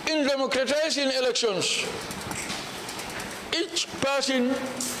in democratizing elections. Each person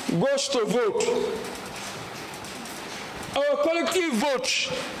goes to vote. Our collective vote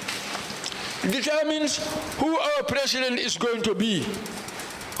determines who our president is going to be,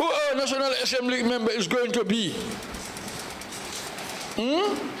 who our National Assembly member is going to be,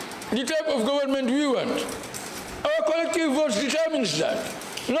 the type of government we want. Our collective vote determines that.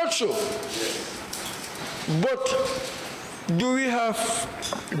 Not so. But do we have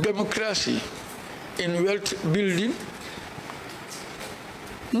democracy in wealth building?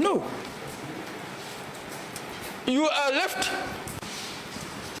 No. You are left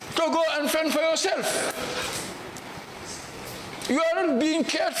to go and fend for yourself. You are not being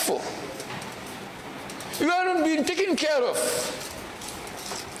cared for. You are not being taken care of.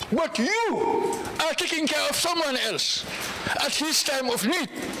 But you are taking care of someone else at his time of need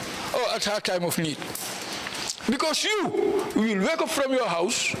or at her time of need. Because you will wake up from your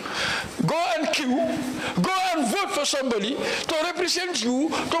house, go and queue, go and vote for somebody to represent you,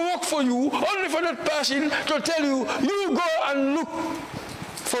 to work for you, only for that person to tell you, you go and look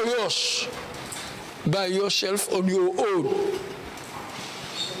for yours by yourself on your own.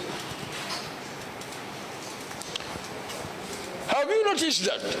 Have you noticed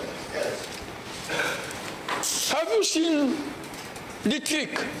that? Have you seen the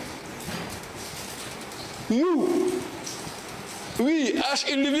trick? We as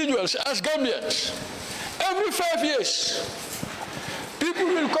individuals, as Gambians, every 5 years, people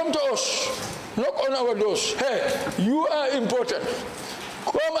will come to us, knock on our doors. Hey, you are important.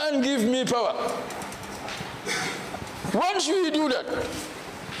 Come and give me power. Once we do that,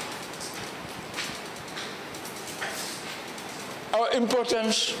 our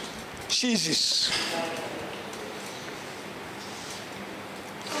importance ceases.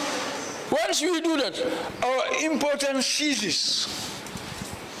 Once we do that, our importance ceases.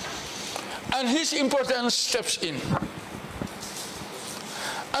 And his importance steps in.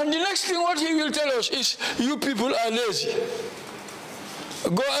 And the next thing what he will tell us is, you people are lazy.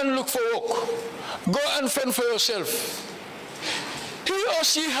 Go and look for work. Go and fend for yourself. He or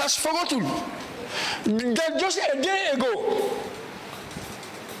she has forgotten that just a day ago,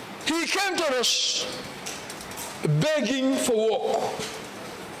 he came to us begging for work.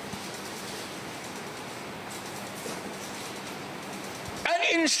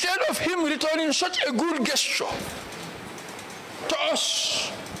 And instead of him returning such a good gesture to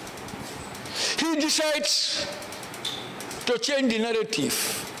us, he decides to change the narrative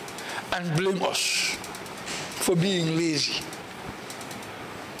and blame us for being lazy.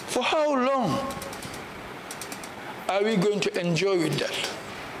 For how long are we going to enjoy with that?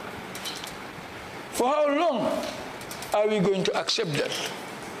 For how long are we going to accept that?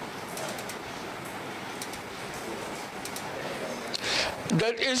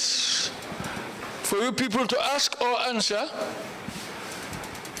 That is for you people to ask or answer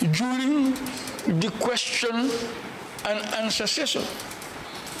during the question and answer session.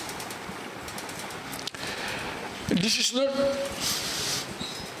 This is not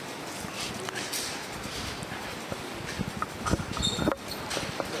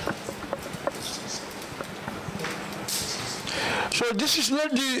so this is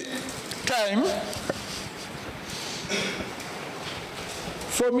not the time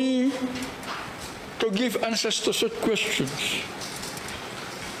for me to give answers to such questions.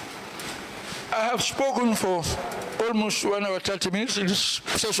 I have spoken for almost 1 hour 30 minutes. This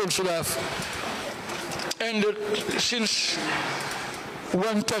session should have ended since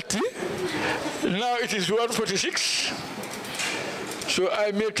 1:30. Now it is 1:46. So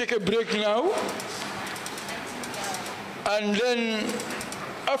I may take a break now. And then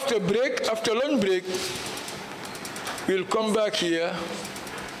after lunch break, we'll come back here.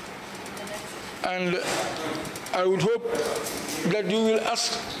 And I would hope that you will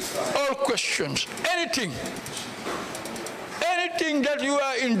ask all questions, anything that you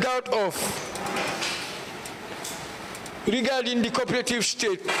are in doubt of regarding the cooperative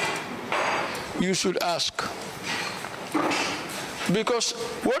state, you should ask. Because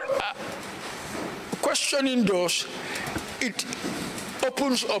what questioning does, it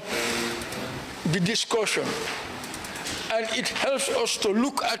opens up the discussion. And it helps us to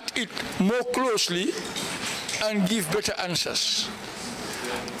look at it more closely and give better answers.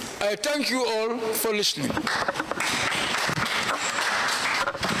 I thank you all for listening.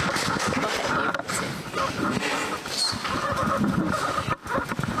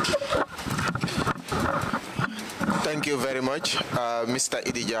 Thank you very much, Mr.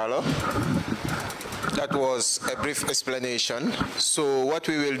 Idijalo. That was a brief explanation. So what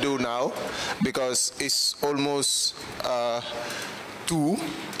we will do now, because it's almost 2,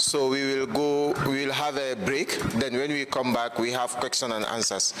 so we will have a break. Then when we come back, we have question and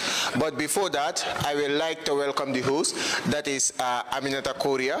answers. But before that, I would like to welcome the host, that is Aminata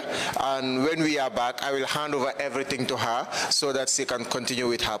Korea. And when we are back, I will hand over everything to her so that she can continue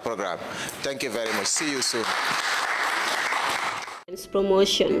with her program. Thank you very much. See you soon.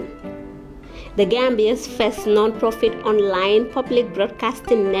 Promotion. the Gambia's first non-profit online public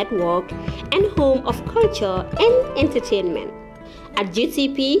broadcasting network and home of culture and entertainment. At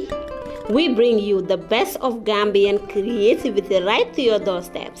GTP, we bring you the best of Gambian creativity right to your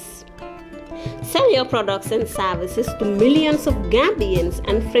doorsteps. Sell your products and services to millions of Gambians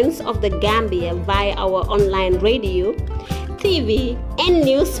and friends of the Gambia via our online radio, TV, and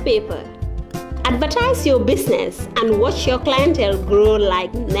newspaper. Advertise your business and watch your clientele grow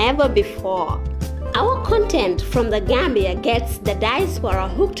like never before. Our content from the Gambia gets the diaspora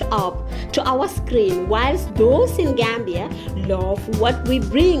hooked up to our screen, whilst those in Gambia love what we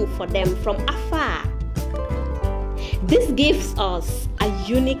bring for them from afar. This gives us a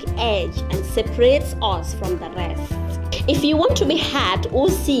unique edge and separates us from the rest. If you want to be heard or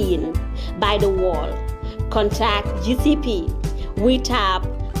seen by the world, contact GTP. We tap,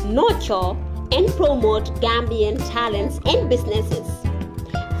 nurture, and promote Gambian talents and businesses.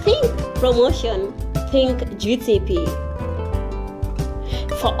 Think promotion, think GTP.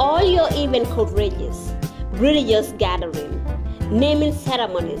 For all your event coverages, religious gatherings, naming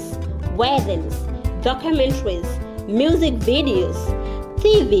ceremonies, weddings, documentaries, music videos,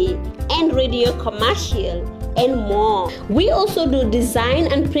 TV and radio commercial, and more. We also do design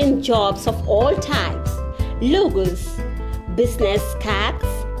and print jobs of all types, logos, business cards,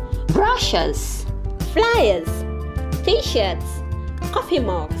 brochures, flyers, t-shirts, coffee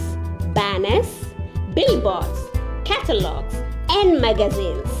mugs, banners, billboards, catalogs, and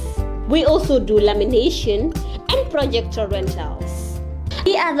magazines. We also do lamination and projector rentals.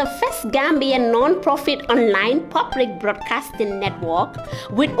 We are the first Gambian non-profit online public broadcasting network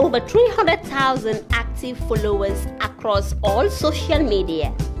with over 300,000 active followers across all social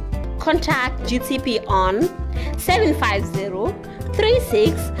media. Contact GTP on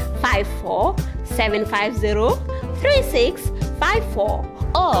 750-3654, 750-3654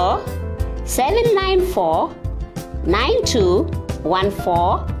 or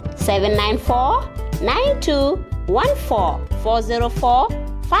 794-9214, 794-9214,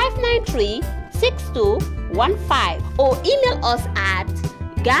 404-593-6215 or email us at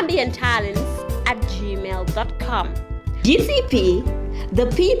gambiantalents@gmail.com. GTP, the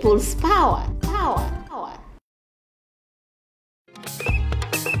people's power.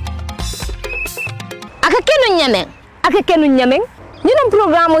 Aka kenu nyameng ñinam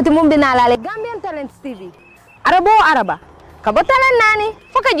programme to mum bina la Gambian Talents TV araba ka botala nani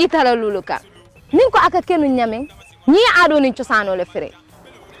foka jitala luluka nin ko aka kenu nyameng ñi ado ni ciosano le fere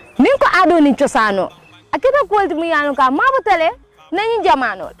nin ko ado ni ciosano akita ko mu yanu ka ma botale nañu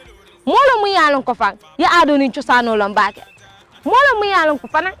jamano molo mu yanu ko fa ya ado ni ciosano lo mbake molo mu yanu ko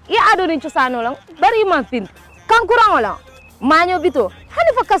fana ya ado ni ciosano lo bari man fin kankuran wala maño bito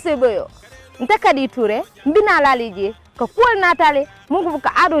hani fa kaseboyo ntakadi ture mbina lalije ko kuwal natale mungu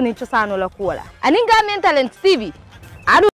buka ado ni ciosano la kuwala aninga Gambian Talents TV ado